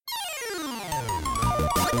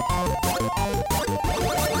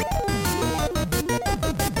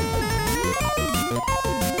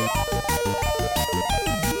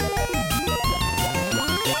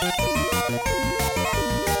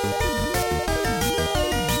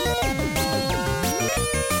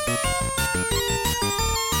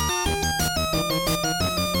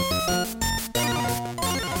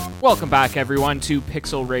Welcome back, everyone, to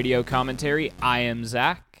Pixel Radio Commentary. I am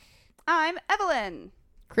Zach. I'm Evelyn.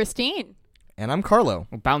 Christine. And I'm Carlo.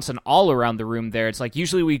 We're bouncing all around the room there. It's like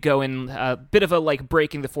usually we go in a bit of a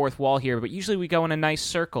breaking the fourth wall here, but usually we go in a nice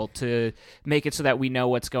circle to make it so that we know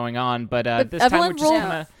what's going on. But this Evelyn time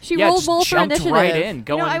we're just rolled roll for jumped initiative. right in.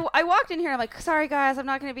 Going. I walked in here. I'm like, sorry guys, I'm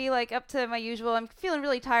not going to be up to my usual. I'm feeling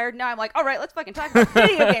really tired. Now I'm like, all right, let's fucking talk about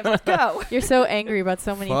video games. Let's go. You're so angry about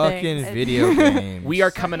so many Fucking things. video games. We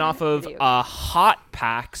are coming off of hot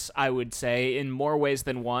PAX, I would say, in more ways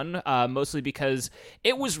than one, mostly because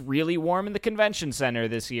it was really warm in the convention center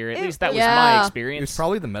this year. At least that was my It experience. was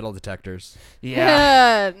probably the metal detectors.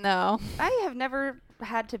 Yeah. No. I have never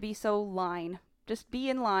had to be so line. Just be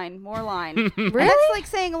in line. More line. Really? That's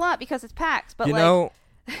saying a lot because it's PAX. But You know,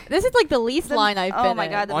 This is the least line I've been in. Oh my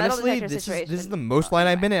god, the metal honestly, detector this situation. is the most line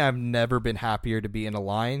I've been in. I've never been happier to be in a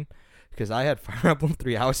line because I had Fire Emblem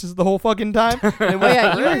 3 Houses the whole fucking time. Oh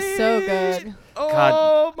yeah, you are so good.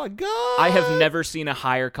 Oh my god. I have never seen a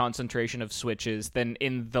higher concentration of Switches than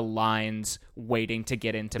in the lines waiting to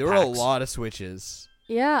get into There PAX. were a lot of Switches.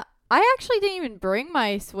 Yeah, I actually didn't even bring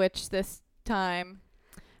my Switch this time.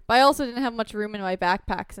 But I also didn't have much room in my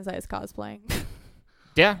backpack since I was cosplaying.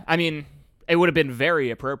 Yeah, I mean, it would have been very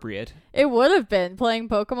appropriate. It would have been playing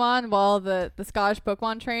Pokemon while the Scottish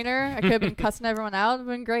Pokemon trainer. I could have been cussing everyone out. It would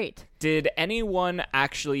have been great. Did anyone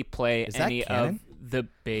actually play Is that any canon? of the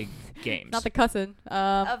big games? Not the cussing.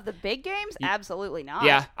 Of the big games? Absolutely not.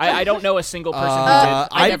 Yeah, I don't know a single person who did. I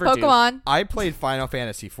I never do. Pokemon. I played Final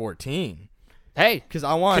Fantasy 14 Hey, because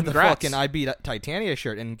I wanted Congrats. the fucking I Beat Titania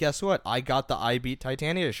shirt, and guess what? I got the I Beat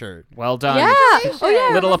Titania shirt. well done. Yeah. Oh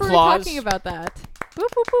yeah. Little I remember applause. talking about that. Boop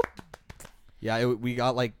boop boop. Yeah, we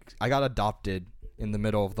got I got adopted in the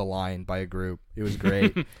middle of the line by a group. It was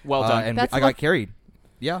great. Well done. And That's I got carried.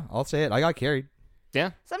 Yeah, I'll say it. I got carried.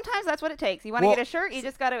 Yeah. Sometimes that's what it takes. You want to Well, get a shirt, you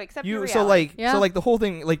just got to accept your So reality. the whole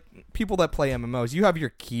thing, people that play MMOs, you have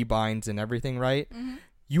your keybinds and everything, right? Mm-hmm.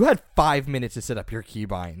 You had 5 minutes to set up your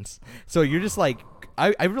keybinds, so you're just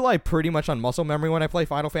I rely pretty much on muscle memory when I play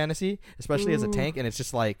Final Fantasy, especially as a tank, and it's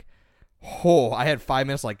just I had 5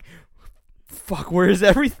 minutes. Fuck, where is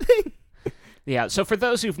everything? Yeah, so for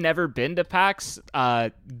those who've never been to PAX,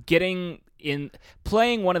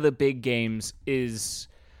 playing one of the big games is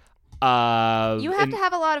You have to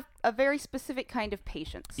have a very specific kind of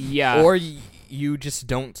patience. Yeah. Or you just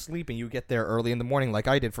don't sleep and you get there early in the morning like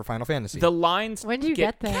I did for Final Fantasy. The lines When did you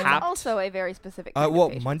get get there? capped. Also a very specific kind of Well,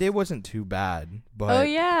 patience. Monday wasn't too bad, but Oh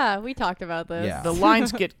yeah, we talked about this. Yeah. The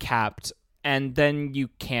lines get capped, and then you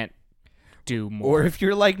can't do more. Or if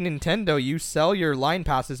you're like Nintendo, you sell your line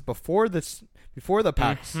passes before the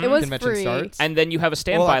PAX Mhm. It was convention free. starts. And then you have a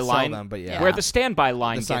standby Well, not sell line them, but yeah. where the standby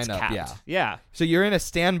line The gets sign up, capped. yeah. Yeah. So you're in a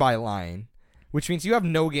standby line, which means you have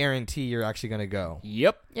no guarantee you're actually going to go.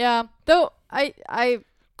 Yep. Yeah. Though I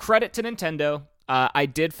Credit to Nintendo. I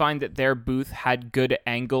did find that their booth had good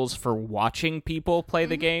angles for watching people play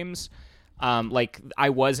the games. I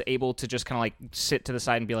was able to just kind of sit to the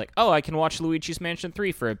side and be like, oh, I can watch Luigi's Mansion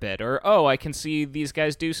 3 for a bit, or oh, I can see these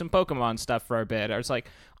guys do some Pokemon stuff for a bit. I was like,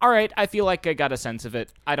 all right, I feel like I got a sense of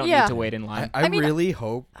it. I don't Yeah. need to wait in line. I mean, really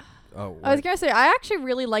hope. Oh, I was wait. gonna say I actually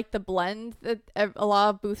really like the blend that a lot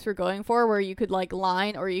of booths were going for, where you could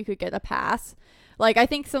line or you could get a pass. I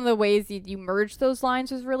think some of the ways you merged those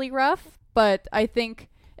lines was really rough, but I think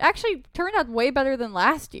it actually turned out way better than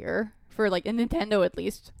last year for in Nintendo at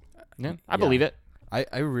least. Yeah, I believe it.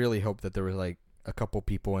 I really hope that there was a couple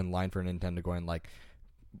people in line for Nintendo going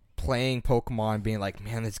playing Pokemon, being like,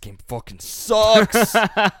 man, this game fucking sucks.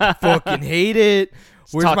 I fucking hate it.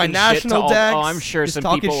 Where's my talking shit national to all- dex? oh, I'm sure Just some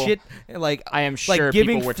talking people- shit. I am sure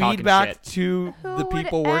giving people were talking feedback shit. to Who the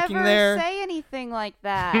people would working ever there. say anything like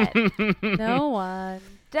that? No one.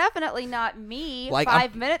 Definitely not me. I'm-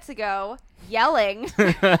 5 minutes ago, yelling.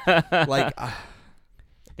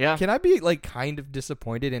 Yeah. Can I be kind of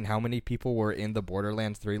disappointed in how many people were in the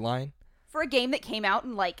Borderlands 3 line? For a game that came out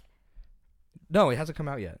in No, it hasn't come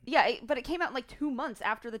out yet. but it came out in 2 months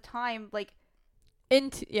after the time. From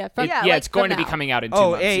It's going to be now. coming out in 2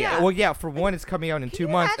 Oh, months. hey, Yeah. well, yeah. For one, it's coming out in 2 Can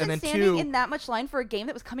you months, and imagine then standing 2. in that much line for a game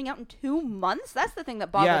that was coming out in 2 months? That's the thing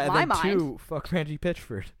that boggled Yeah, and my then mind. 2. Fuck Randy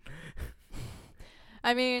Pitchford.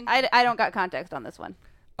 I mean, I don't got context on this one.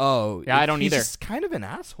 Oh, Yeah, I don't he's either. just kind of an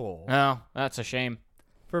asshole Oh, that's a shame.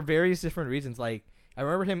 for various different reasons. I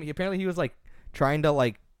remember him. Apparently, he was like trying to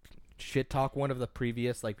like shit talk one of the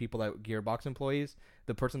previous like people that Gearbox employees,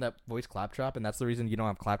 the person that voiced Claptrap, and that's the reason you don't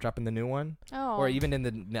have Claptrap in the new one, Oh. or even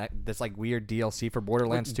in this like weird DLC for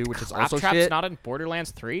Borderlands 2, which is also Claptrap's shit. not in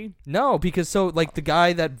Borderlands 3? No, because so like the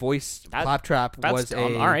guy that voiced Claptrap That's was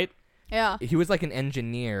dumb. All right. Yeah. he was like an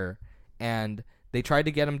engineer, and they tried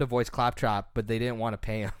to get him to voice Claptrap, but they didn't want to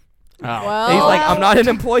pay him. Oh, Well, And he's like, I'm not an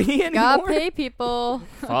employee anymore. Gotta pay people.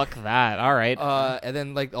 fuck that. All right. And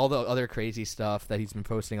then like all the other crazy stuff that he's been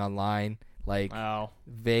posting online, like Oh.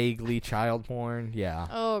 vaguely child porn. Yeah.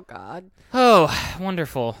 Oh God. Oh,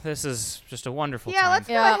 wonderful. This is just a wonderful Yeah, time. let's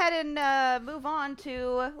Yeah. go ahead and move on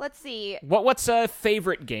to, let's see. What's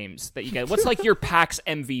favorite games that you get? What's like your PAX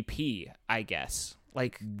MVP, I guess?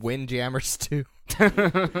 Like Windjammers 2.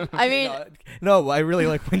 I mean, No, I really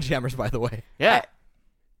like Windjammers, by the way. yeah.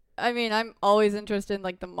 I mean, I'm always interested in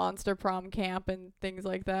like the Monster Prom camp and things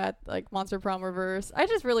like that, like Monster Prom Reverse. I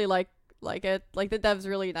just really like it. Like the dev's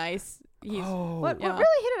really nice. He's What Yeah.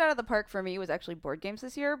 really hit it out of the park for me was actually board games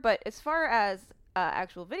this year. But as far as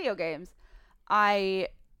actual video games,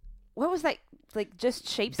 what was that? Like just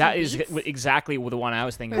Shapes That and is Beats? exactly the one I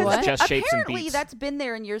was thinking Wait, of. what? Just Shapes and Apparently, Beats. that's been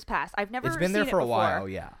there in years past. I've never It's been there seen for it a before. while,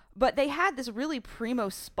 yeah. But they had this really primo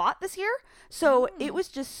spot this year, so Hmm. it was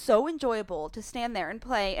just so enjoyable to stand there and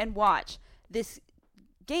play and watch this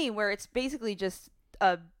game where it's basically just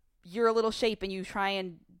you're a little shape and you try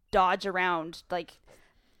and dodge around like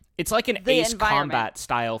It's like an the Ace environment. Combat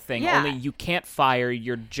style thing, Yeah. only you can't fire,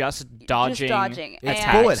 you're just dodging. just dodging. It's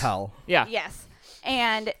and, bullet hell. Yeah. Yes,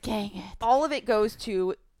 and dang it. all of it goes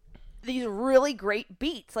to these really great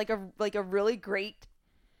beats, like a really great.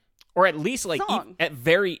 Or at least like Song. at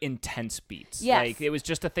very intense beats. Yes. Like it was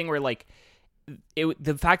just a thing where like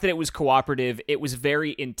the fact that it was cooperative, it was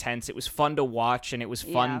very intense. It was fun to watch, and it was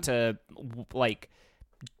fun Yeah. to like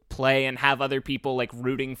play and have other people like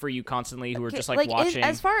rooting for you constantly who were just like watching.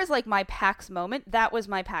 As far as like my PAX moment, that was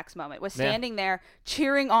my PAX moment. Was Yeah. standing there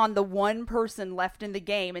cheering on the one person left in the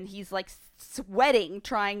game, and he's like sweating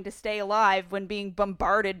trying to stay alive when being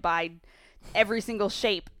bombarded by every single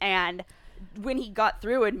shape. And when he got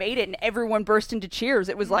through and made it, and everyone burst into cheers,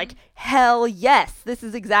 it was like, hell yes, this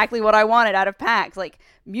is exactly what I wanted out of PAX. Like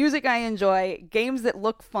music I enjoy, games that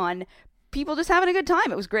look fun. People just having a good time.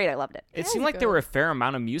 It was great. I loved it. It Yeah, seemed it's like there good. were a fair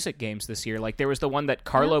amount of music games this year. Like there was the one that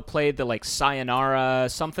Carlo played, the like Sayonara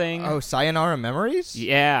something. Oh, Sayonara Memories?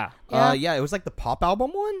 Yeah. Yeah, it was like the pop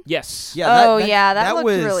album one? Yes. Yeah, that looked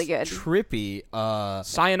was really good. Trippy.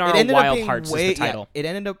 Sayonara it ended up Wild being Hearts way- is the title. Yeah, it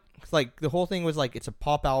ended up like the whole thing was like it's a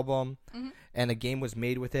pop album, and a game was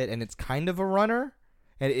made with it, and it's kind of a runner,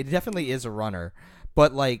 and it definitely is a runner.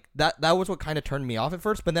 But like that was what kind of turned me off at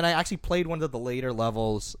first. But then I actually played one of the later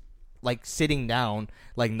levels, like sitting down,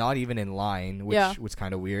 like not even in line, which Yeah. was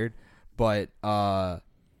kind of weird. But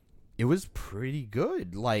it was pretty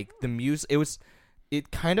good. Like the music,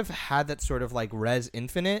 it kind of had that sort of like Res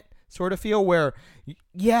Infinite sort of feel where,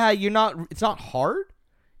 it's not hard,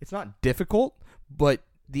 it's not difficult, but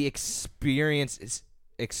the experience is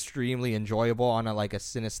extremely enjoyable on a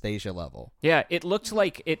synesthesia level. Yeah, it looked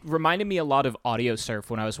like it reminded me a lot of Audio Surf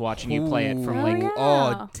when I was watching you play it from Oh, like yeah.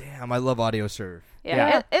 Oh damn, I love Audio Surf. Yeah,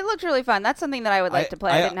 Yeah. It looked really fun. That's something that I would like to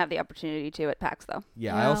play. I I- didn't have the opportunity to at PAX though.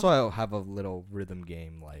 Yeah, I Yeah. also have a little rhythm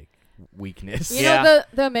game weakness. You Yeah. know,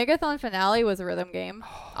 the Megathon finale was a rhythm game,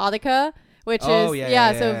 Audica, which Oh, is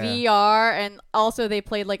yeah, so yeah. VR, and also they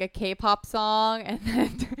played like a K-pop song, and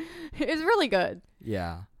then it was really good.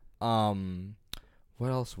 Yeah. What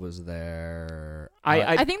else was there?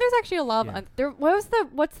 I think there's actually a lot of Yeah.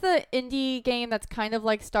 what's the indie game that's kind of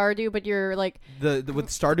like Stardew, but you're like the with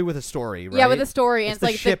Stardew with a story, right? yeah, with a story, and It's it's the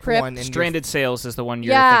like ship the crypt. one. And you're- Stranded Sails is the one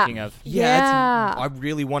you're Yeah. thinking of. Yeah, Yeah. I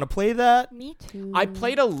really want to play that. Me too. I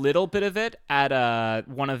played a little bit of it at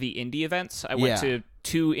one of the indie events. I went Yeah. to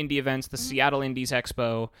two indie events, the Seattle Indies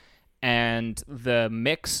Expo and the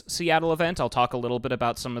Mix Seattle event. I'll talk a little bit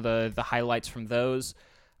about some of the highlights from those.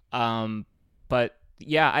 But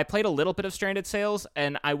yeah, I played a little bit of Stranded Sails,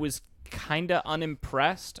 and I was kind of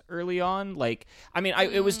unimpressed early on. Like, I mean,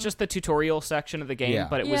 it was just the tutorial section of the game, Yeah.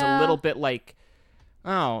 but it was a Yeah. little bit like,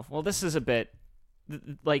 oh, well, this is a bit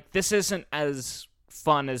like this isn't as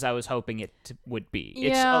fun as I was hoping it would be.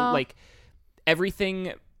 It's Yeah. like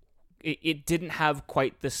everything. It didn't have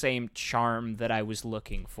quite the same charm that I was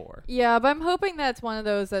looking for. Yeah, but I'm hoping that's one of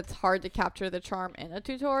those that's hard to capture the charm in a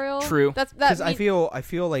tutorial. True. That Because I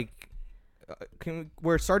feel like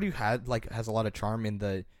where Stardew has a lot of charm in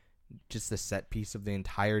the set piece of the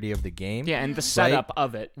entirety of the game. Yeah, and the setup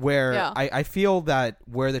of it. Where Yeah. I feel that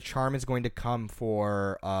where the charm is going to come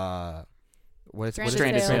for what is Stranded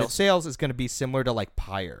Sails. Stranded Sails is going to be similar to like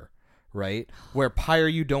Pyre, right? Where Pyre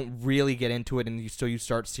you don't really get into it, and you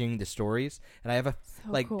start seeing the stories. And I have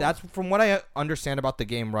cool. that's from what I understand about the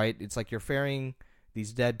game, right? It's like you're ferrying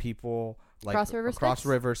these dead people like across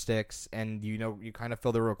river Styx, and you kind of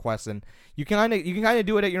fill the requests, and you can kind of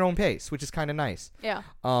do it at your own pace, which is kind of nice. Yeah.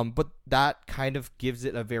 But that kind of gives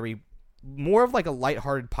it a very more of like a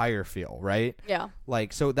lighthearted Pyre feel, right? Yeah.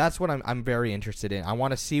 Like, so that's what I'm very interested in. I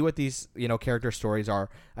want to see what these character stories are.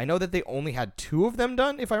 I know that they only had 2 of them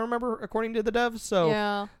done, if I remember, according to the devs. So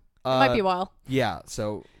yeah, it might be a while. Yeah,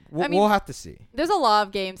 so we'll have to see. There's a lot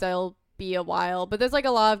of games that'll be a while, but there's like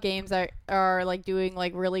a lot of games that are like doing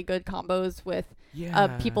like really good combos with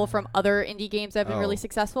people from other indie games that have been really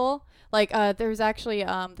successful. Like there's actually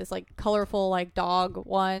this like colorful like dog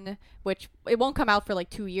one, which it won't come out for like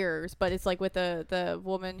 2 years, but it's like with the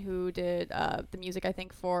woman who did the music, I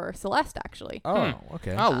think, for Celeste actually. Oh,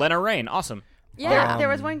 okay. Oh, Lena Raine, awesome. Yeah. There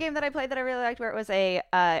was one game that I played that I really liked where it was a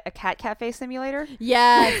cat cafe simulator.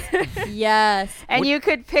 Yes. Yes. And you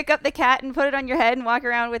could pick up the cat and put it on your head and walk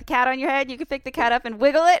around with the cat on your head. You could pick the cat up and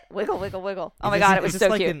wiggle it. Wiggle, wiggle, wiggle. Oh my god, it was so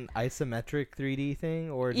cute. Is this like an isometric 3D thing?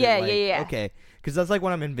 Or is Yeah, it like, yeah. Okay, because that's like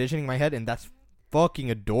what I'm envisioning in my head, and that's fucking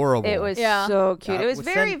adorable. It was so cute. It was Well,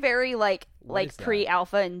 very, send- very like is that?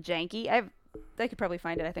 pre-alpha and janky. I could probably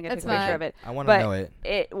find it. I think I took That's a picture fine. of it. I want to But know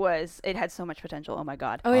it. it had so much potential. Oh my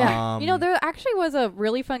god. Oh yeah. Um, there actually was a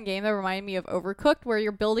really fun game that reminded me of Overcooked, where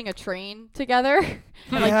you're building a train together.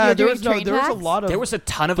 And, like, yeah, you're there doing was train a hacks. lot of. There was a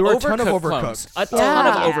ton of There were a Overcooked ton of Overcooked. clones. A ton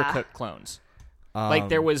Yeah. of Overcooked clones. Like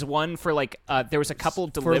there was one for like there was a couple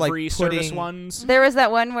For, like, delivery service putting- ones. There was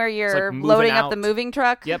that one where you're moving loading up the out. moving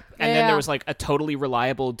truck. Yep, and then Yeah. there was like a totally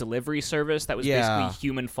reliable delivery service that was Yeah. basically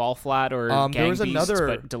Human Fall Flat or There Gang was Beasts, another-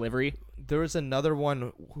 but delivery. There was another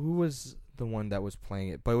one. Who was the one that was playing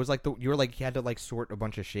it? But it was like you had to like sort a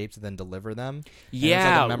bunch of shapes and then deliver them. And Yeah,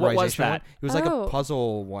 it was like a what was memorization that? one. It was like Oh. a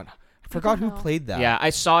puzzle one. I forgot who know. played that. Yeah,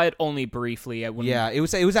 I saw it only briefly. Yeah,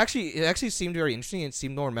 it actually seemed very interesting. It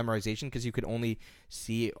seemed more memorization because you could only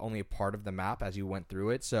see only a part of the map as you went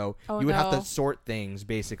through it. So you would have no. to sort things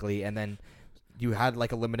basically, and then you had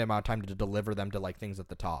like a limited amount of time to deliver them to like things at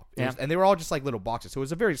the top. And they were all just like little boxes. So it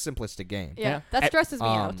was a very simplistic game. Yeah, that stresses me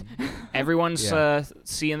out. Everyone's Yeah.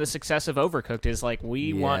 seeing the success of Overcooked is like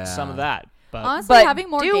we want some of that. But Honestly, But having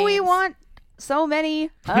more do we games- want so many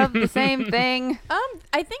of the same thing?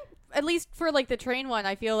 I think at least for like the train one,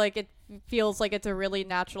 I feel like it feels like it's a really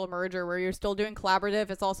natural merger where you're still doing collaborative.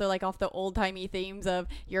 It's also like off the old timey themes of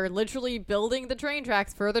you're literally building the train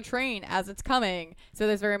tracks for the train as it's coming. So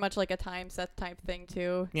there's very much like a time set type thing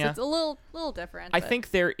too. Yeah. So it's a little different. I but- think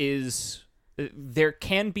there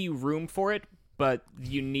can be room for it, but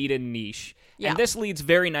you need a niche. Yeah. And this leads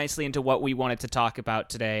very nicely into what we wanted to talk about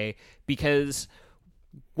today, because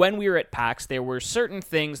when we were at PAX, there were certain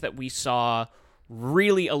things that we saw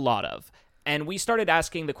really a lot of. And we started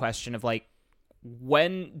asking the question of, like,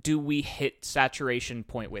 when do we hit saturation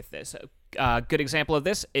point with this? A good example of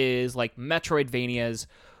this is, like, Metroidvanias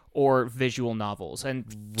or visual novels. And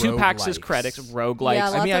to PAX's Roguelikes. credit, roguelikes. Yeah,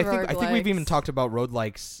 I mean, lots I of think we've even roguelikes. talked about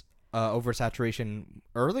roguelikes oversaturation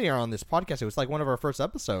earlier on this podcast. It was like one of our first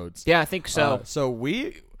episodes. Yeah, I think so.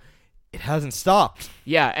 It hasn't stopped.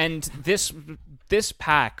 Yeah, and this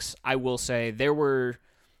PAX, I will say, there were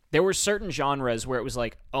certain genres where it was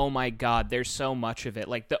like, oh my god, there's so much of it.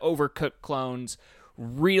 Like the Overcooked clones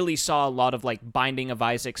really saw a lot of like Binding of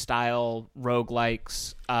Isaac style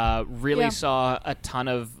roguelikes. Really Yeah. saw a ton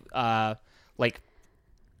of like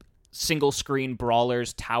single screen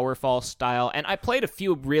brawlers, Towerfall style, and I played a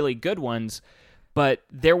few really good ones. But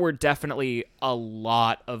there were definitely a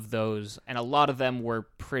lot of those, and a lot of them were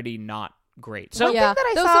pretty not great. So One Yeah, thing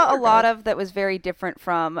that I those saw were a lot good. of that was very different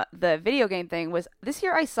from the video game thing was this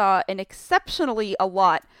year I saw an exceptionally a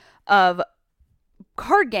lot of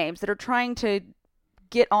card games that are trying to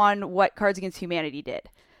get on what Cards Against Humanity did.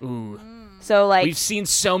 ooh. So like We've seen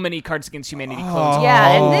so many Cards Against Humanity clones.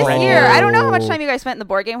 yeah, and this already. year, I don't know how much time you guys spent in the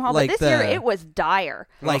board game hall, Like but this year the- it was dire.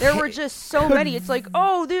 Like- there were just so many. It's like,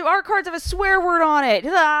 oh, dude, our cards have a swear word on it.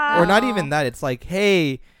 Ah. Or not even that. It's like,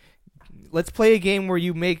 hey, let's play a game where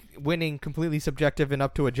you make winning completely subjective and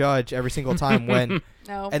up to a judge every single time when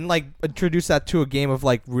no. and like introduce that to a game of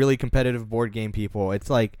like really competitive board game people. It's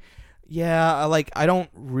like, yeah, like I don't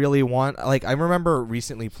really want, like I remember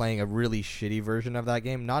recently playing a really shitty version of that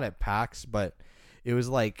game, not at PAX, but it was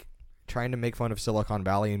like trying to make fun of Silicon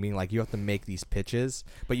Valley and being like, you have to make these pitches,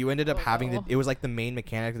 but you ended up having no. it was like the main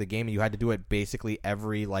mechanic of the game, and you had to do it basically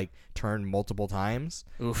every like turn multiple times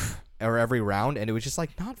Oof. or every round, and it was just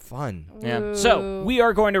like not fun. Yeah. So we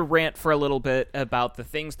are going to rant for a little bit about the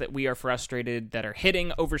things that we are frustrated that are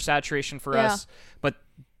hitting oversaturation for Yeah. us, but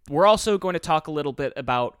we're also going to talk a little bit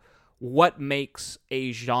about what makes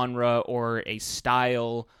a genre or a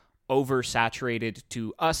style oversaturated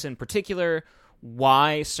to us in particular,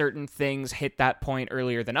 why certain things hit that point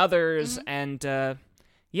earlier than others, and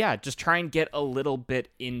just try and get a little bit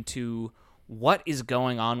into what is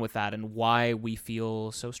going on with that and why we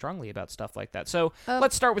feel so strongly about stuff like that. So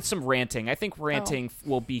let's start with some ranting. I think ranting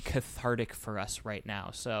will be cathartic for us right now.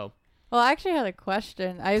 So, well, I actually had a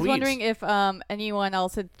question. I was Please. wondering if anyone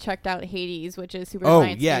else had checked out Hades, which is Super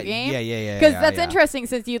Giant's new game. Yeah. Because that's interesting,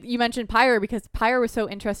 since you mentioned Pyre, because Pyre was so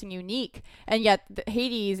interesting, unique, and yet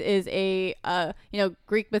Hades is a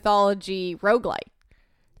Greek mythology roguelike.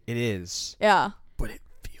 It is. Yeah. But it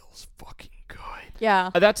feels fucking good. Yeah.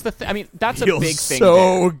 that's the I mean, that's a Feels big thing.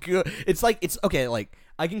 so there. good. It's okay. Like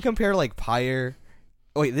I can compare like Pyre.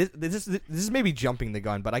 Oh, wait, this is maybe jumping the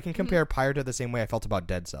gun, but I can compare Pyre to the same way I felt about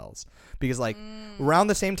Dead Cells, because like around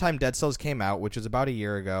the same time Dead Cells came out, which was about a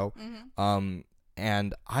year ago,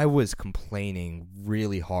 and I was complaining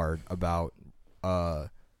really hard about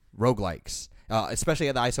roguelikes,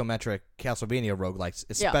 especially the isometric Castlevania roguelikes,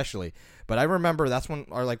 especially. But I remember that's one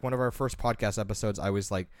of our first podcast episodes. I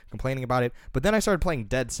was like complaining about it, but then I started playing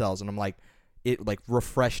Dead Cells, and I'm like, it like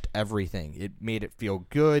refreshed everything. It made it feel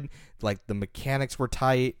good. Like the mechanics were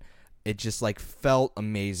tight. It just like felt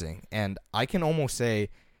amazing. And I can almost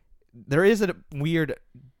say there are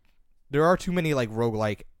too many like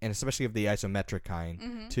roguelike, and especially of the isometric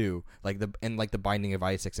kind too. Like the Binding of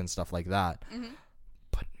Isaac and stuff like that.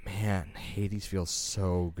 But man, Hades feels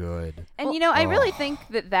so good. And I really think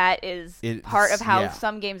that is part of how yeah.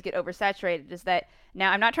 some games get oversaturated, is that,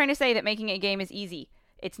 now I'm not trying to say that making a game is easy.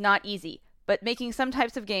 It's not easy. But making some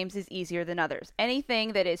types of games is easier than others.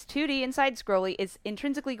 Anything that is 2D and side-scrolly is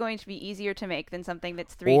intrinsically going to be easier to make than something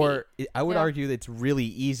that's 3D. Or I would argue that it's really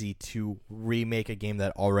easy to remake a game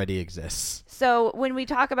that already exists. So when we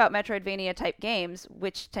talk about Metroidvania-type games,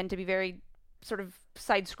 which tend to be very sort of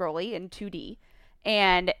side-scrolly and 2D,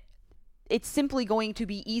 and it's simply going to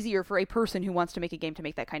be easier for a person who wants to make a game to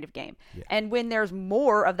make that kind of game. Yeah. And when there's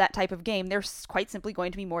more of that type of game, there's quite simply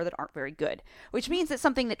going to be more that aren't very good, which means that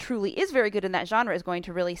something that truly is very good in that genre is going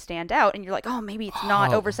to really stand out. And you're like, oh, maybe it's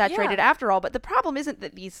not oversaturated after all. But the problem isn't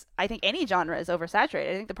that I think any genre is oversaturated.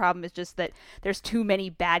 I think the problem is just that there's too many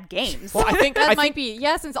bad games. Well, I think that might be,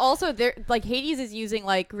 since also there, like Hades is using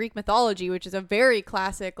like Greek mythology, which is a very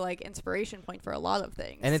classic like inspiration point for a lot of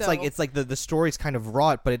things. And it's like the story's kind of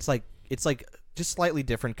wrought, but it's like just slightly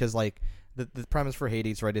different, because like the premise for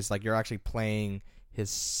Hades, right, is like you're actually playing his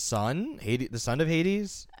son, the son of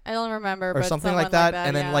Hades, I don't remember, or but something like that.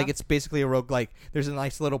 And then yeah. like it's basically a roguelike. There's a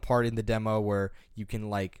nice little part in the demo where you can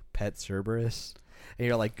like pet Cerberus, and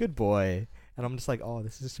you're like, good boy. And I'm just like, oh,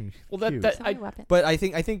 this is some cute. But I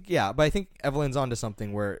think Evelyn's onto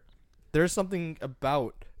something, where there's something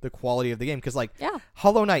about the quality of the game, because like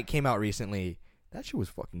Hollow Knight came out recently. That shit was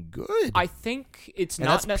fucking good. I think it's and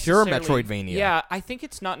not that's pure necessarily Metroidvania. Yeah, I think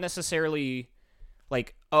it's not necessarily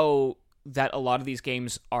like that a lot of these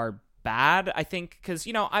games are bad. I think because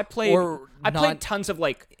I played tons of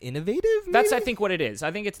like innovative. Maybe? That's I think what it is.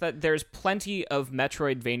 I think it's that there's plenty of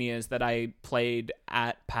Metroidvanias that I played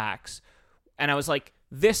at PAX, and I was like,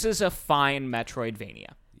 this is a fine Metroidvania.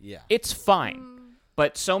 Yeah, it's fine,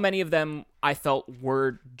 but so many of them I felt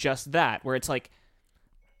were just that, where it's like,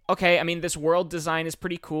 okay, I mean, this world design is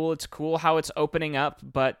pretty cool. It's cool how it's opening up,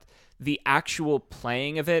 but the actual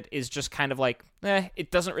playing of it is just kind of like,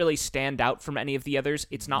 it doesn't really stand out from any of the others.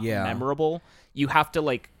 It's not memorable. You have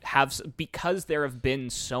to because there have been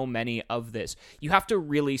so many of this, you have to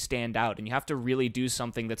really stand out, and you have to really do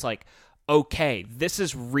something that's like, okay, this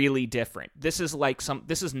is really different. This is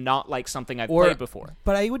not like something I've played before.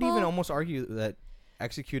 But I would even almost argue that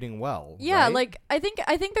executing well. Yeah, right? like I think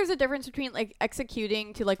there's a difference between like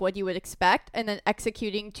executing to like what you would expect, and then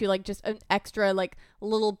executing to like just an extra like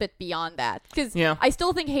little bit beyond that. Because I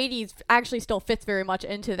still think Hades actually still fits very much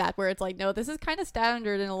into that, where it's like, no, this is kind of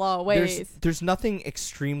standard in a lot of ways. There's nothing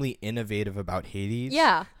extremely innovative about Hades.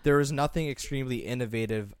 Yeah, there is nothing extremely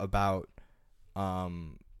innovative about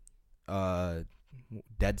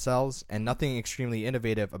Dead Cells, and nothing extremely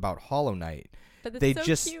innovative about Hollow Knight. But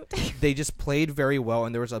it's cute. They just played very well,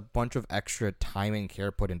 and there was a bunch of extra time and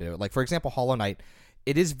care put into it. Like, for example, Hollow Knight,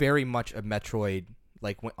 it is very much a Metroid,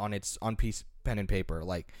 like on pen and paper.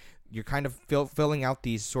 Like, you're kind of filling out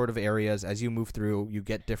these sort of areas as you move through. You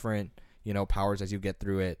get different, powers as you get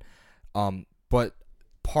through it. But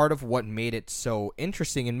part of what made it so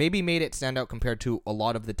interesting, and maybe made it stand out compared to a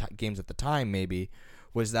lot of the games at the time, maybe,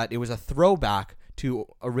 was that it was a throwback to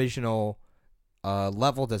original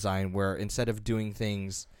level design, where instead of doing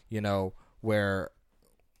things, where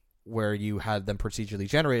where you had them procedurally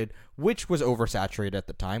generated, which was oversaturated at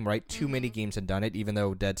the time, right? Too many games had done it, even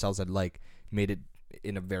though Dead Cells had like made it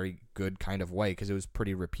in a very good kind of way, because it was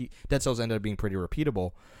pretty Dead Cells ended up being pretty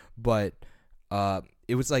repeatable, but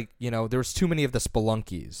it was like, there was too many of the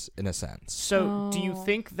Spelunkies in a sense. So do you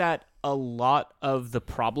think that a lot of the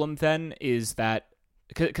problem then is that,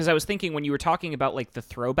 because I was thinking when you were talking about like the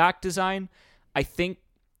throwback design, I think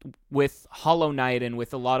with Hollow Knight and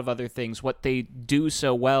with a lot of other things, what they do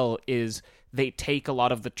so well is they take a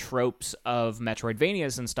lot of the tropes of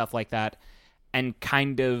Metroidvanias and stuff like that and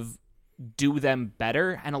kind of do them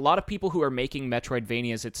better. And a lot of people who are making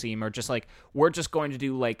Metroidvanias, it seems, are just like, we're just going to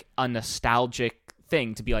do like a nostalgic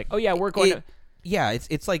thing to be like, oh yeah, we're going to... Yeah, it's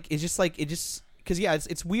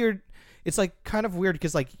weird. It's like kind of weird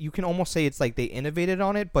because like you can almost say it's like they innovated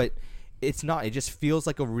on it, but it's not. It just feels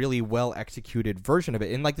like a really well executed version of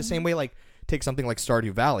it. In like the same way, like take something like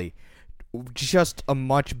Stardew Valley, just a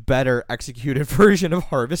much better executed version of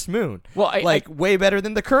Harvest Moon. Well, way better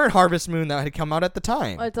than the current Harvest Moon that had come out at the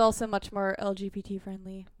time. Well, it's also much more LGBT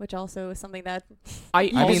friendly, which also is something that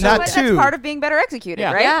mean, But that that's too. part of being better executed,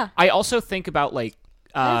 right? Yeah. I also think about like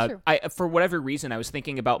That's true. for whatever reason I was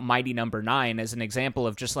thinking about Mighty Number 9 as an example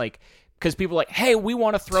of just like, because people are like, hey, we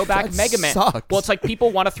want to throw back That Mega Man. sucks. Well, it's like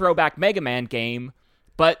people want to throw back Mega Man game,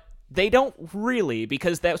 but they don't really,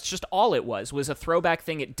 because that's just all it was a throwback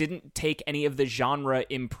thing. It didn't take any of the genre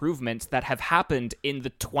improvements that have happened in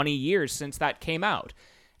the 20 years since that came out.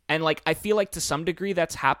 And like, I feel like to some degree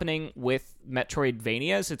that's happening with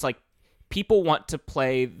Metroidvanias. It's like people want to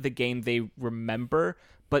play the game they remember,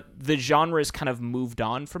 but the genre has kind of moved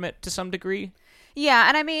on from it to some degree. Yeah,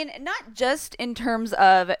 and I mean, not just in terms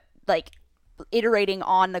of like iterating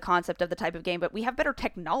on the concept of the type of game, but we have better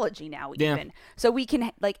technology now even. So we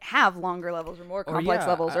can like have longer levels or more complex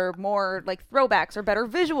levels or more like throwbacks or better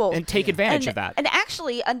visuals. And take advantage of that. And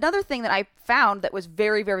actually, another thing that I found that was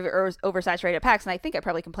very, very, very oversaturated at PAX, and I think I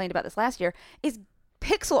probably complained about this last year, is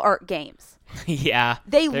pixel art games. Yeah.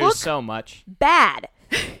 There's look so much. Bad.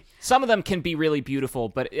 Some of them can be really beautiful,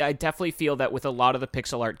 but I definitely feel that with a lot of the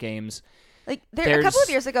pixel art games, like a couple of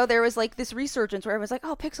years ago, there was like this resurgence where everyone's like,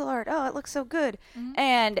 "Oh, pixel art! Oh, it looks so good,"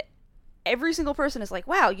 and every single person is like,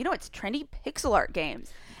 "Wow, it's trendy pixel art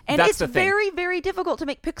games." And That's it's the thing. very, very difficult to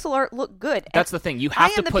make pixel art look good. That's the thing. You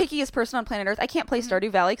have I to am the put... pickiest person on planet Earth. I can't play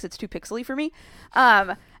Stardew Valley because it's too pixely for me.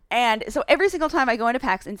 And so every single time I go into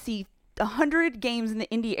PAX and see 100 games in the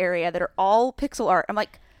indie area that are all pixel art, I'm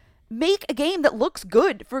like, make a game that looks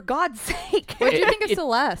good, for God's sake. What do you think of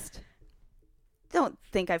Celeste? Don't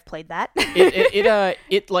think I've played that.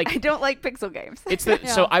 It like I don't like pixel games. it's the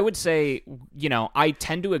so I would say, I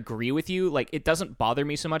tend to agree with you. Like, it doesn't bother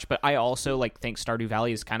me so much, but I also like think Stardew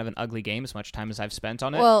Valley is kind of an ugly game as much time as I've spent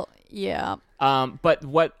on it. Well, yeah. But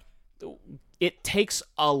what it takes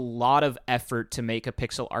a lot of effort to make a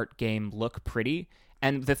pixel art game look pretty.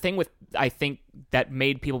 And the thing with, I think, that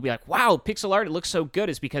made people be like, wow, pixel art, it looks so good,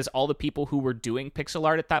 is because all the people who were doing pixel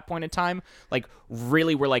art at that point in time, like,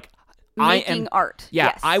 really were like, Making art. Yeah,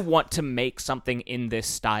 Yes. I want to make something in this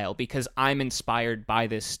style because I'm inspired by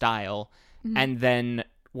this style. And then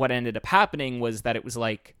what ended up happening was that it was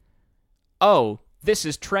like, oh, this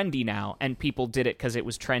is trendy now. And people did it because it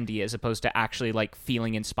was trendy as opposed to actually like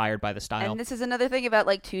feeling inspired by the style. And this is another thing about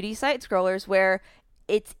like 2D side scrollers where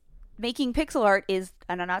it's making pixel art is,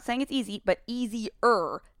 and I'm not saying it's easy, but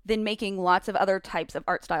easier than making lots of other types of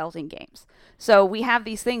art styles in games. So we have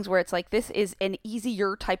these things where it's like, this is an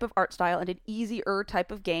easier type of art style and an easier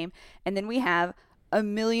type of game. And then we have a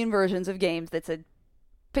million versions of games that's a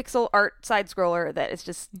pixel art side scroller that is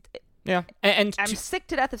just... Yeah. And I'm sick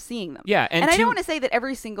to death of seeing them. Yeah. And I don't want to say that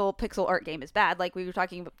every single pixel art game is bad. Like we were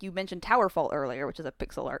talking about, you mentioned Towerfall earlier, which is a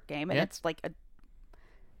pixel art game, and it's like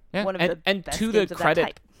one of the best to games the of that credit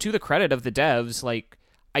type. to the credit of the devs, like,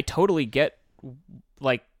 I totally get,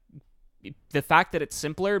 like, the fact that it's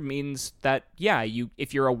simpler means that, yeah,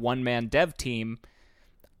 if you're a one-man dev team,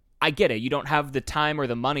 I get it. You don't have the time or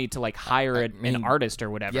the money to like hire an artist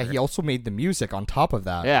or whatever. Yeah, he also made the music on top of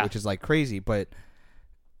that, which is like crazy. But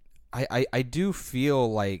I do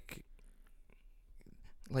feel like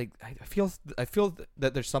I feel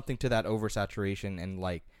that there's something to that oversaturation and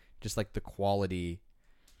like just like the quality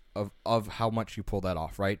of how much you pull that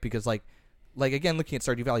off, right? Because like again, looking at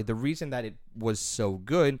Stardew Valley, the reason that it was so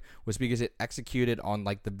good was because it executed on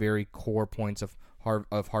like the very core points of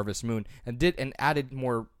Harvest Moon and added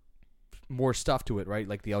more stuff to it, right?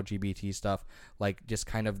 Like the LGBT stuff, like just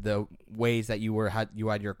kind of the ways that you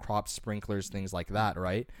had your crop sprinklers, things like that,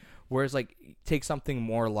 right? Whereas like take something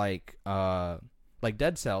more like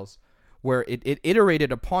Dead Cells, where it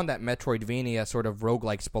iterated upon that Metroidvania sort of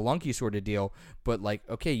roguelike Spelunky sort of deal, but like,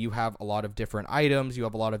 okay, you have a lot of different items, you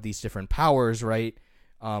have a lot of these different powers, right?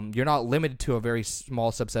 You're not limited to a very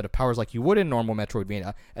small subset of powers like you would in normal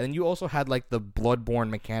Metroidvania. And then you also had like the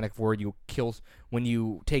Bloodborne mechanic where you kill when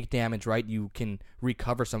you take damage, right? You can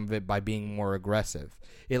recover some of it by being more aggressive.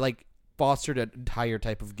 It like fostered an entire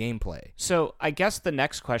type of gameplay. So I guess the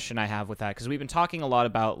next question I have with that, because we've been talking a lot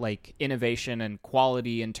about like innovation and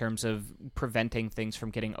quality in terms of preventing things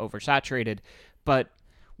from getting oversaturated, but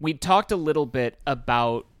we talked a little bit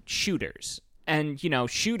about shooters. And, you know,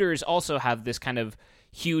 shooters also have this kind of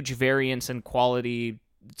huge variance in quality,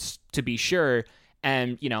 to be sure,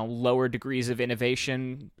 and, you know, lower degrees of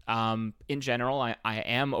innovation in general. I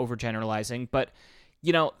am overgeneralizing, but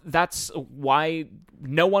you know, that's why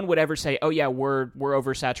no one would ever say, "Oh yeah, we're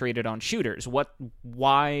oversaturated on shooters."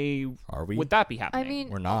 Why are we? Would that be happening? I mean,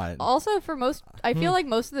 we're not. Also, for most, I feel like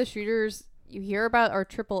most of the shooters you hear about are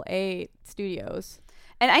AAA studios.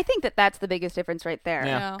 And I think that that's the biggest difference right there.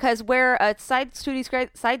 Yeah. Because where a side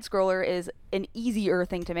scroller is an easier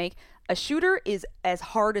thing to make, a shooter is as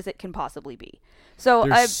hard as it can possibly be. So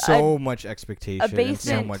There's so much expectation, a and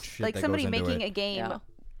basement, so much shit like that somebody goes into making it. a game Yeah.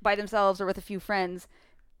 by themselves or with a few friends,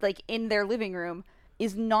 like in their living room,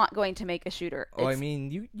 is not going to make a shooter. Oh, I It's-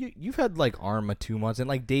 mean, you've had like Arma 2 months, and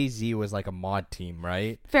like DayZ was like a mod team,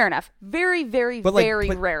 right? fair enough. Very, very, But, like, very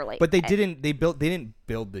but- rarely. But they didn't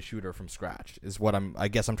build the shooter from scratch. Is what I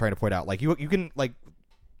guess I'm trying to point out. Like you can like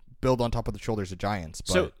build on top of the shoulders of giants.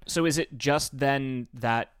 But So is it just then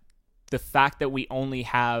that the fact that we only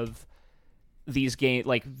have these games,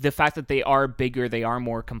 like the fact that they are bigger, they are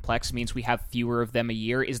more complex, means we have fewer of them a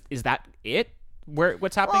year? Is that it?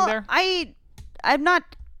 What's happening Well, there? I'm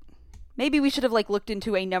not. Maybe we should have like looked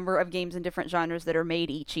into a number of games in different genres that are made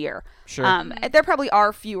each year. Sure. There probably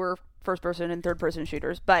are fewer first-person and third-person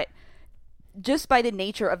shooters, but just by the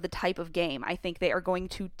nature of the type of game, I think they are going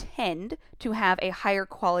to tend to have a higher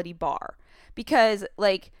quality bar. Because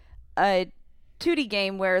like a 2D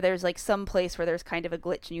game where there's like some place where there's kind of a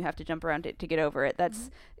glitch and you have to jump around it to get over it, that's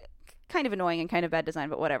kind of annoying and kind of bad design,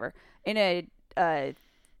 but whatever. In a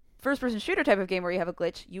first-person shooter type of game where you have a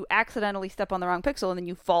glitch, you accidentally step on the wrong pixel and then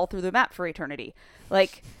you fall through the map for eternity.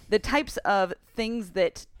 Like, the types of things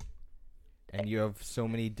that... and you have so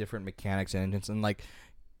many different mechanics and engines, and like,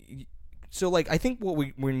 so like I think what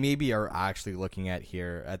we maybe are actually looking at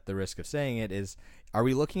here, at the risk of saying it, is are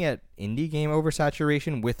we looking at indie game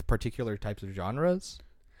oversaturation with particular types of genres?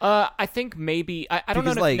 I think maybe I don't know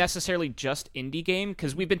Because, if like- necessarily just indie game,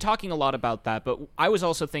 because we've been talking a lot about that, but I was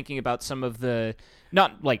also thinking about some of the,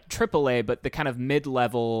 not like AAA, but the kind of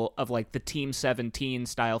mid-level of like the Team 17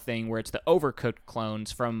 style thing where it's the Overcooked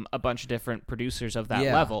clones from a bunch of different producers of that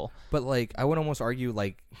Yeah. level. But like I would almost argue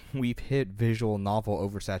like we've hit visual novel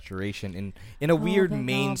oversaturation in a weird the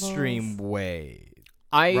mainstream novels. way,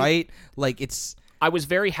 I right? Like it's I was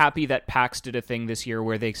very happy that PAX did a thing this year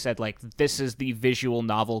where they said like this is the visual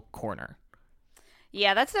novel corner.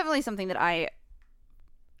 Yeah, that's definitely something that I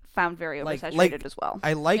found very Like- oversaturated like- as well.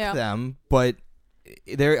 I like Yeah. them, but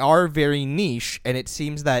they are very niche, and it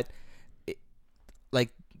seems that like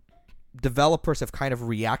developers have kind of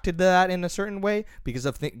reacted to that in a certain way because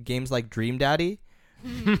of games like Dream Daddy,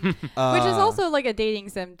 Which is also like a dating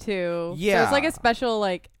sim too. So yeah. it's like a special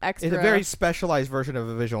like extra. it's a very specialized version of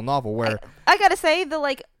a visual novel where I gotta say, the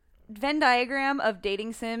like Venn diagram of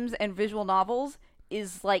dating sims and visual novels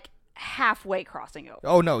is like halfway crossing over.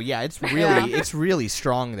 oh no, yeah, it's really Yeah. it's really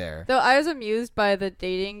strong there. Though I was amused by the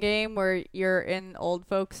dating game where you're in old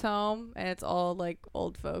folks' home and it's all like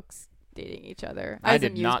old folks dating each other. I was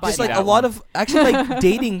did amused not by Just see like that. a that lot one. of actually like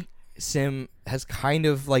dating sim has kind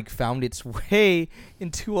of like found its way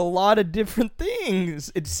into a lot of different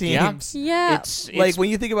things, it seems. Yeah. It's Like when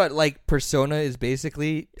you think about like Persona is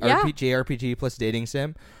basically Yeah. JRPG plus dating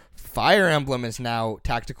sim. Fire Emblem is now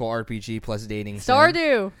tactical RPG plus dating sim.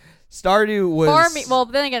 Stardew. Stardew was Farming. Well,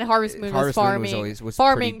 then again, Harvest Moon Harvest was Moon farming. was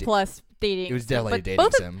farming pretty plus dating. it was definitely a But dating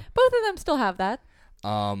both sim. both of them still have that.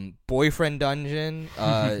 Boyfriend Dungeon,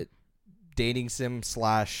 dating sim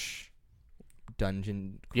slash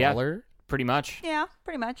dungeon Yeah. crawler. pretty much. Yeah,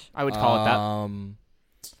 pretty much. I would call it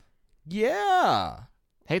that. Yeah.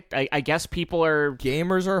 Hey, I guess people are.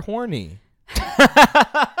 Gamers are horny.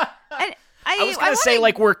 And I was gonna say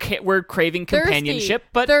like we're craving Thirsty. companionship,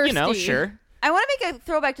 but you know, Thirsty. sure. I want to make a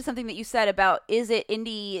throwback to something that you said about is it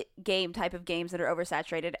indie game type of games that are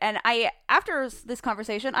oversaturated. And after this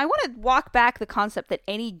conversation, I want to walk back the concept that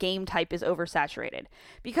any game type is oversaturated.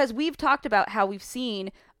 Because we've talked about how we've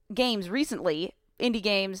seen games recently, indie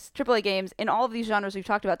games, AAA games, in all of these genres we've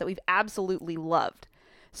talked about that we've absolutely loved.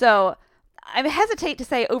 So I hesitate to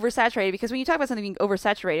say oversaturated because when you talk about something being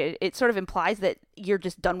oversaturated, it sort of implies that you're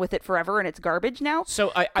just done with it forever and it's garbage now.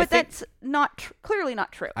 So I But think that's not clearly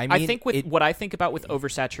not true. I mean, I think with it- what I think about with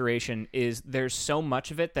oversaturation is there's so much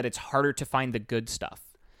of it that it's harder to find the good stuff.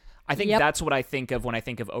 I think Yep. that's what I think of when I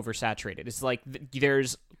think of oversaturated. It's like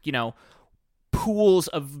there's, pools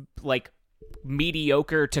of like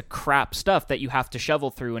mediocre to crap stuff that you have to shovel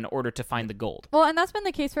through in order to find the gold. Well, and that's been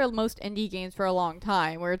the case for most indie games for a long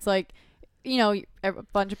time, where it's like, a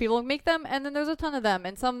bunch of people make them, and then there's a ton of them,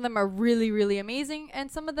 and some of them are really, really amazing, and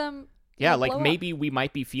some of them, Yeah, like blow up. maybe we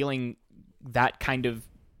might be feeling that kind of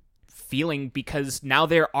feeling because now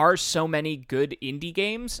there are so many good indie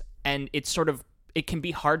games, and it can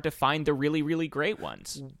be hard to find the really, really great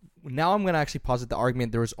ones. now I'm going to actually posit the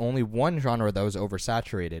argument there was only one genre that was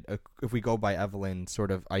oversaturated. If we go by Evelyn's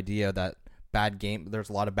sort of idea that there's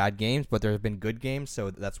a lot of bad games, but there have been good games,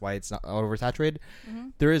 so that's why it's not oversaturated. Mm-hmm.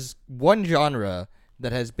 There is one genre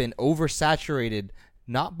that has been oversaturated,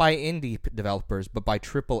 not by indie developers, but by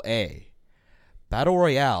AAA. Battle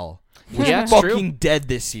Royale was Yeah, it's fucking true. dead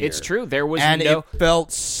this year. It's true. There was And no... it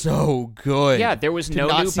felt so good. Yeah, there was to no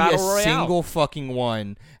not new see Battle a Royale. single fucking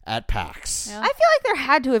one at PAX. Yeah. I feel like there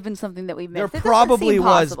had to have been something that we missed. There It doesn't probably seem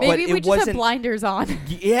was, possible. but maybe it we just have wasn't- blinders on.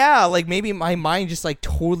 Yeah, like maybe my mind just like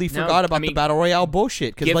totally No, forgot I about the mean, Battle Royale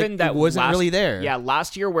bullshit because Given like that it wasn't last- really there. Yeah,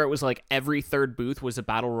 last year where it was like every third booth was a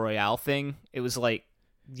Battle Royale thing, it was like,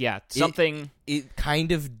 something... It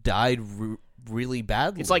kind of died really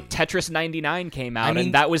badly. It's like Tetris 99 came out, mean-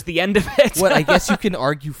 and that was the end of it. what I guess you can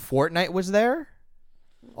argue Fortnite was there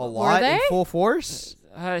a lot in they? full force.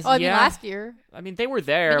 I mean, last year. I mean, they were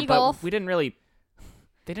there, Mini but golf? they didn't really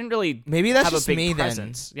Maybe that's have just a big me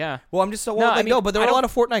presence. Yeah. Well, I'm just so No, I like, mean, but there I were a don't- lot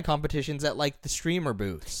of Fortnite competitions at like the streamer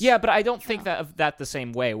booths. Yeah, but I don't think that of that the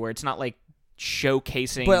same way, where it's not like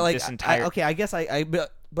showcasing but like this entire... I guess I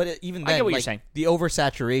but even I then get what you're like, saying. the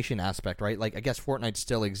oversaturation aspect, right? Like I guess Fortnite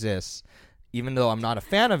still exists, even though I'm not a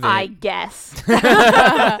fan of it. I guess.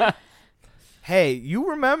 Hey, you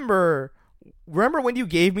remember when you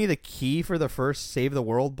gave me the key for the first Save the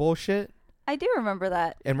World bullshit? I do remember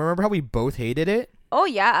that. And remember how we both hated it? Oh,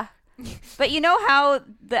 yeah. But you know how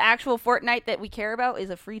the actual Fortnite that we care about is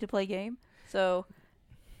a free-to-play game? So,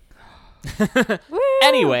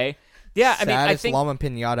 Anyway, yeah, I mean, I Saddest think llama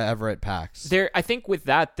pinata ever at PAX. I think with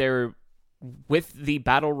that, with the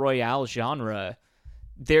Battle Royale genre,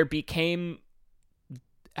 there became...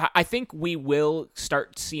 I think we will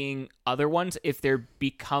start seeing other ones if there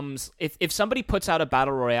becomes... If somebody puts out a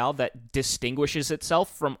Battle Royale that distinguishes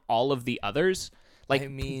itself from all of the others... Like, I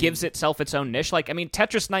mean- gives itself its own niche. Like, I mean,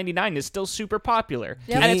 Tetris 99 is still super popular.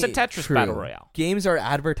 Yep. And it's a Tetris True. Battle Royale. Games are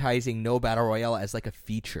advertising no Battle Royale as like a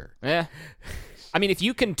feature. Yeah. I mean, if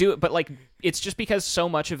you can do it, but, like, it's just because so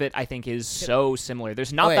much of it, I think, is so similar.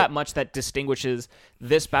 There's not Wait. that much that distinguishes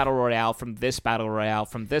this Battle Royale from this Battle Royale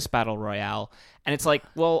from this Battle Royale. And it's like,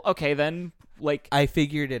 well, okay, then, like... I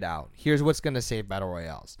figured it out. Here's what's going to save Battle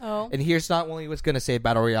Royales. Oh. And here's not only what's going to save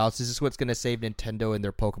Battle Royales, this is what's going to save Nintendo and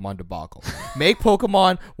their Pokemon debacle. Make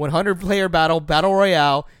Pokemon 100-player Battle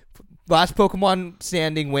Royale. Last Pokemon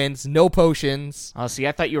standing wins. No potions. Oh, see,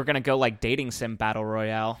 I thought you were going to go, like, dating sim Battle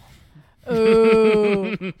Royale.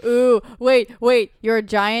 Ooh, wait, you're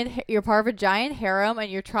part of a giant harem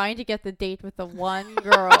and you're trying to get the date with the one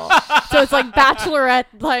girl. So it's like Bachelorette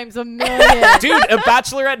times a million. Dude, a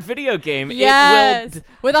Bachelorette video game. Yes, It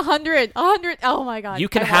with 100. Oh my god. will... You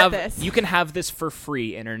can I want have this. you can have this for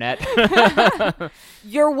free, internet.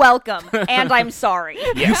 you're welcome, and I'm sorry.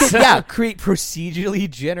 Yes. Yeah, create procedurally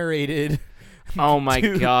generated. Oh my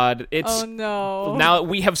Dude. god. It's Oh no. Now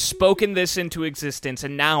we have spoken this into existence,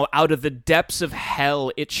 and now out of the depths of hell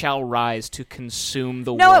it shall rise to consume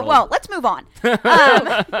the No, world. it won't. Let's move on.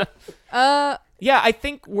 Yeah, I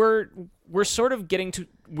think we're sort of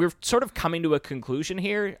coming to a conclusion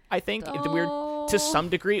here. I think we're to some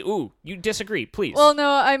degree. Ooh, you disagree? Please. Well, no,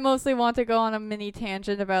 I mostly want to go on a mini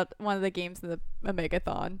tangent about one of the games in the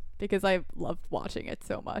Omegathon because I loved watching it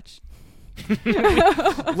so much.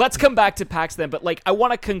 Let's come back to PAX then, but like I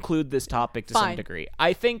want to conclude this topic to some Fine. degree.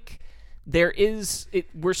 I think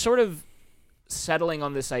we're sort of settling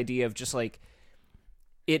on this idea of just like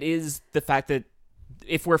it is the fact that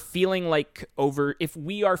if we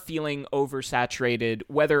are feeling oversaturated,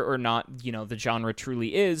 whether or not, the genre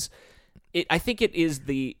truly is, I think it is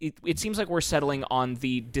it seems like we're settling on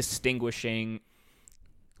the distinguishing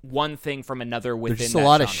one thing from another within There's just a that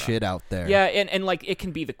lot genre. of shit out there. Yeah, and like it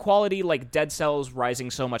can be the quality, like Dead Cells rising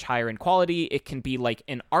so much higher in quality. It can be like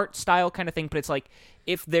an art style kind of thing, but it's like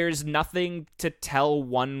if there's nothing to tell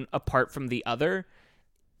one apart from the other,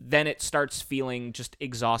 then it starts feeling just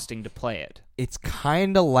exhausting to play it. It's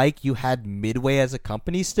kind of like you had Midway as a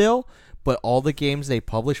company still, but all the games they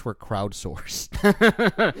published were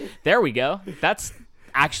crowdsourced. There we go. That's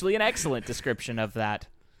actually an excellent description of that.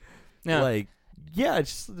 Yeah. Like, yeah,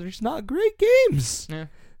 there's not great games. Yeah.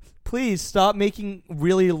 Please stop making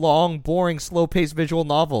really long, boring, slow-paced visual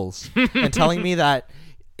novels and telling me that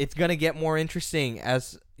it's going to get more interesting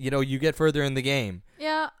as, you get further in the game.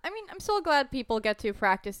 Yeah, I mean, I'm so glad people get to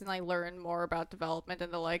practice and like learn more about development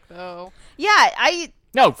and the like, though. Yeah,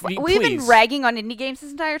 No, we've please. been ragging on indie games this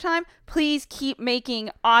entire time. Please keep making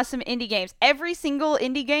awesome indie games. Every single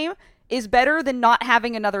indie game is better than not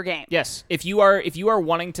having another game. Yes, if you are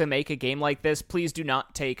wanting to make a game like this, please do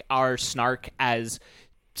not take our snark as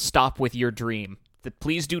stop with your dream.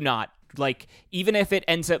 Please do not. Like, even if it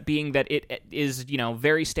ends up being that it is,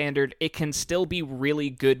 very standard, it can still be really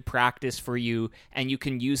good practice for you, and you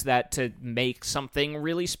can use that to make something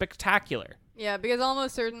really spectacular. Yeah, because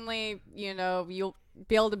almost certainly, you'll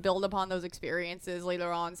be able to build upon those experiences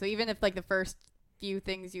later on. So even if like the first few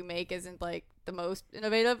things you make isn't like the most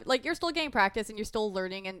innovative, like you're still getting practice and you're still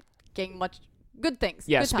learning and getting much good things.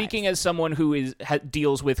 Yeah, good speaking times. as someone who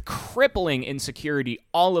deals with crippling insecurity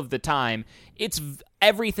all of the time, it's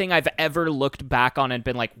everything I've ever looked back on and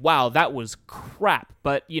been like, wow, that was crap.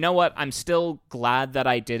 But you know what? I'm still glad that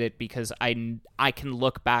I did it because I can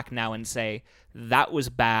look back now and say, that was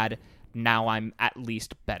bad. Now I'm at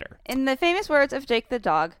least better. In the famous words of Jake the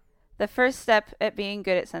dog, the first step at being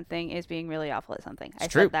good at something is being really awful at something. I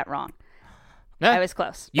true. said that wrong. Nah, I was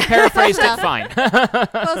close. you paraphrased it fine.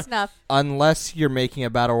 Close enough. Unless you're making a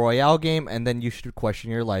Battle Royale game, and then you should question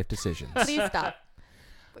your life decisions. Please stop.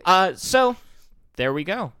 So there we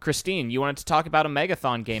go. Christine, you wanted to talk about a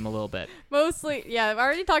Megathon game a little bit. Mostly, yeah, I've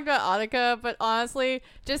already talked about Audica, but honestly,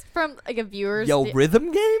 just from like a viewer's...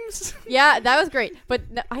 Rhythm games? Yeah, that was great. But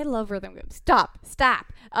no, I love rhythm games. Stop.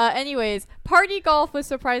 Anyways, Party Golf was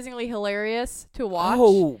surprisingly hilarious to watch.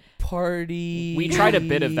 Oh, Party... We tried a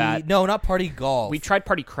bit of that. No, not Party Golf. We tried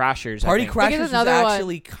Party Crashers. Party I think. Crashers was another one.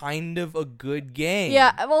 actually kind of a good game.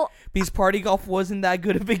 Yeah, well, Because Party Golf wasn't that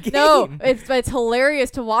good of a game. no, it's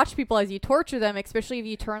hilarious to watch people as you torture them, especially if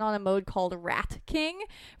you turn on a mode called Rat King,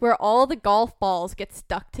 where all the golf balls get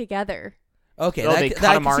stuck together. Okay, Oh, they I can see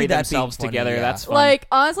that Katamari being themselves funny, together. yeah. That's fun. Like,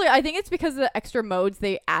 honestly, I think it's because of the extra modes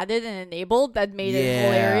they added and enabled that made it Yeah.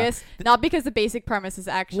 hilarious. Not because the basic premise is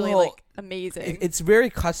actually, Well, like, amazing. It's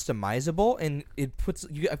very customizable, and it puts.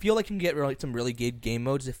 I feel like you can get some really good game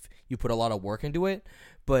modes if you put a lot of work into it.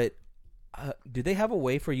 But do they have a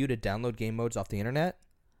way for you to download game modes off the internet?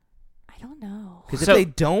 I don't know. Because So- if they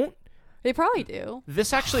don't, They probably do.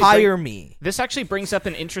 this actually hire me. This actually brings up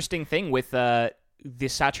an interesting thing with the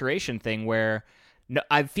saturation thing where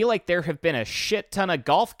I feel like there have been a shit ton of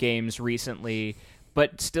golf games recently,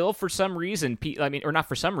 but still for some reason, or not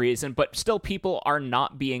for some reason, but still people are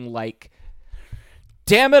not being like,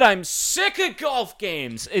 damn it, I'm sick of golf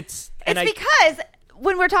games. It's because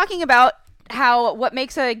when we're talking about what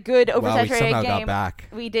makes a good Wow, we oversaturated somehow game, got back.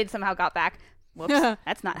 we did somehow got back. Whoops,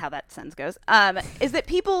 that's not how that sentence goes. Is that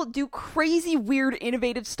people do crazy, weird,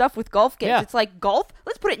 innovative stuff with golf games. Yeah. It's like golf,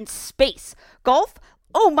 let's put it in space. Golf,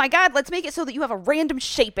 oh my god, let's make it so that you have a random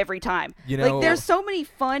shape every time. Like, there's so many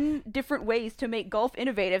fun, different ways to make golf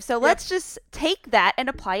innovative. So let's just take that and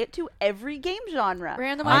apply it to every game genre.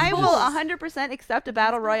 Randomized I will levels. 100% accept a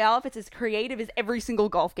battle royale if it's as creative as every single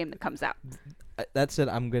golf game that comes out. That said,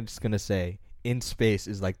 I'm just gonna say, In Space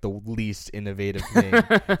is like the least innovative thing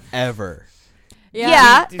ever.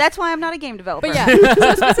 Yeah, that's why I'm not a game developer. But yeah,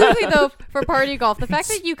 so specifically though, for Party Golf, the fact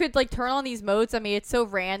that you could like turn on these modes that made it so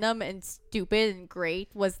random and stupid and great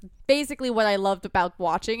was basically what I loved about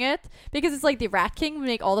watching it. Because it's like the Rat King would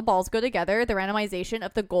make all the balls go together. The randomization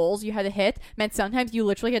of the goals you had to hit meant sometimes you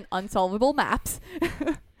literally had unsolvable maps.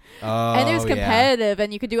 And it was competitive,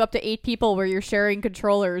 and you could do up to 8 people where you're sharing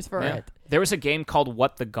controllers for Yeah. it. There was a game called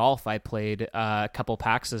What the Golf I played a couple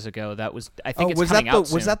PAXs ago. That was, I think, it's was coming that the out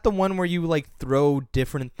soon. was that the one where you like throw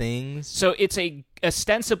different things? So it's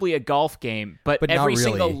ostensibly a golf game, but But not every really.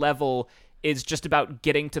 single level is just about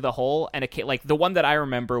getting to the hole. And like the one that I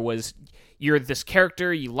remember was you're this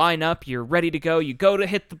character, you line up, you're ready to go to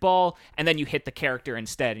hit the ball, and then you hit the character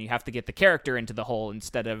instead, and you have to get the character into the hole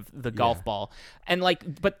instead of the golf ball. And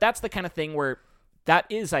like, but that's the kind of thing where that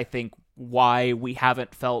is, I think, why we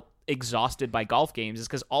haven't felt exhausted by golf games, is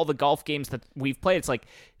because all the golf games that we've played, it's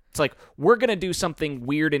like we're gonna do something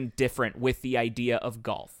weird and different with the idea of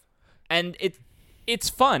golf, and it's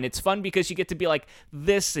fun. It's fun because you get to be like,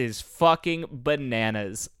 this is fucking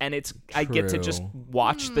bananas, and I get to just True.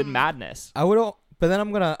 watch the madness. I would, but then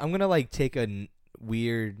I'm gonna like take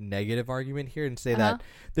weird negative argument here and say Uh-huh. that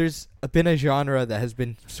there's been a genre that has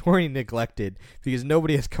been sorely neglected because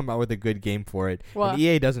nobody has come out with a good game for it. What? And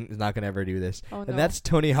EA is not going to ever do this. Oh, and no. that's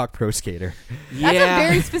Tony Hawk Pro Skater. That's yeah. a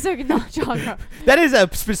very specific genre. That is a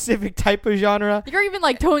specific type of genre. You're even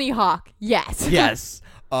like Tony Hawk. Yes. Yes.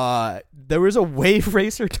 There was a Wave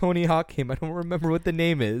Racer Tony Hawk game. I don't remember what the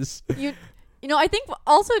name is. You know, I think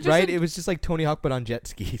also just Right? It was just like Tony Hawk but on jet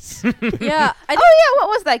skis. yeah. I Oh yeah, what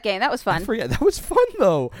was that game? That was I fun. forget. That was fun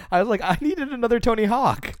though. I was like, I needed another Tony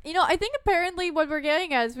Hawk. You know, I think apparently what we're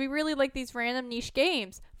getting at is we really like these random niche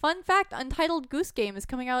games. Fun fact, Untitled Goose Game is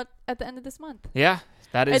coming out at the end of this month. Yeah,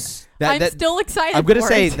 that is. I'm still excited. I'm gonna for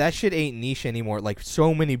say it. that shit ain't niche anymore. Like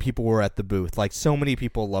so many people were at the booth. Like so many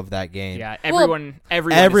people love that game. Yeah, Well,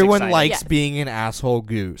 everyone is excited. likes Yes. being an asshole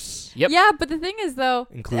goose, Yep. Yeah, but the thing is though,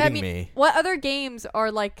 including I mean, me. what other games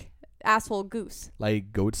are like asshole goose?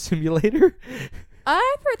 Like Goat Simulator.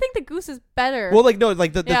 I think the goose is better. Well, like no,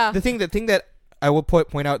 like the Yeah. thing that I will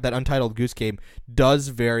point out that Untitled Goose Game does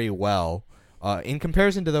very well. In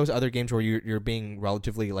comparison to those other games where you're being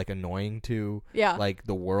relatively like annoying to yeah. like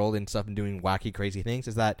the world and stuff and doing wacky crazy things,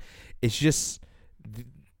 is that it's just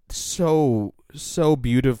so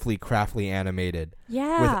beautifully craftily animated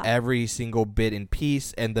yeah. with every single bit and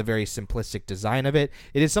piece and the very simplistic design of it.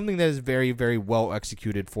 It is something that is very, very well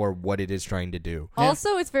executed for what it is trying to do.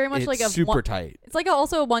 Also, it's very much It's like a super tight. It's like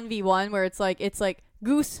also a 1v1 where it's like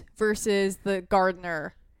goose versus the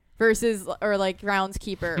gardener versus or like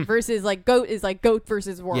groundskeeper versus like goat is like goat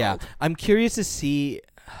versus world. Yeah, I'm curious to see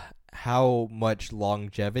how much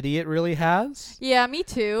longevity it really has Yeah, me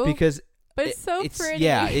too. because but it's so pretty.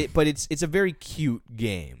 Yeah, but it's a very cute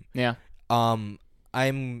game. Yeah.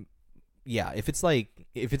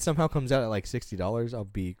 If it somehow comes out at like $60, I'll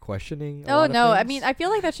be questioning. Oh no, I mean I feel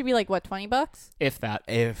like that should be like what, $20? If that.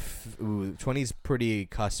 if 20's pretty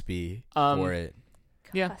cuspy for it.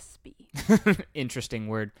 Yeah. Cuspy. Interesting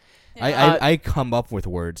word. I come up with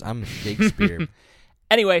words. I'm Shakespeare.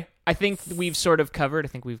 Anyway, I think we've sort of covered. I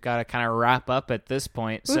think we've got to kind of wrap up at this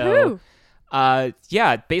point. Woohoo. So,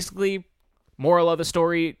 yeah, basically, moral of the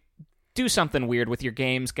story: do something weird with your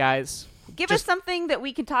games, guys. Give us something that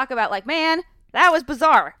we can talk about. Like, man, that was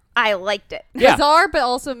bizarre. I liked it. Yeah. Bizarre, but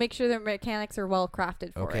also make sure the mechanics are well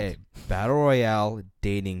crafted for Okay, it. Battle Royale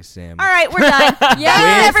dating sim All right, we're done.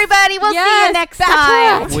 Yes. Everybody. We'll see you Yes, next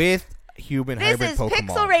Bachelorette. time. with human This hybrid is Pokemon.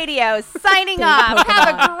 Pixel Radio signing Big off. Have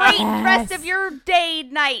a Pokemon. great Yes. rest of your day,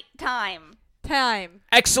 night time. Time.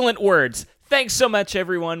 Excellent words. Thanks so much,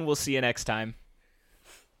 everyone. We'll see you next time.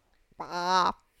 Bah.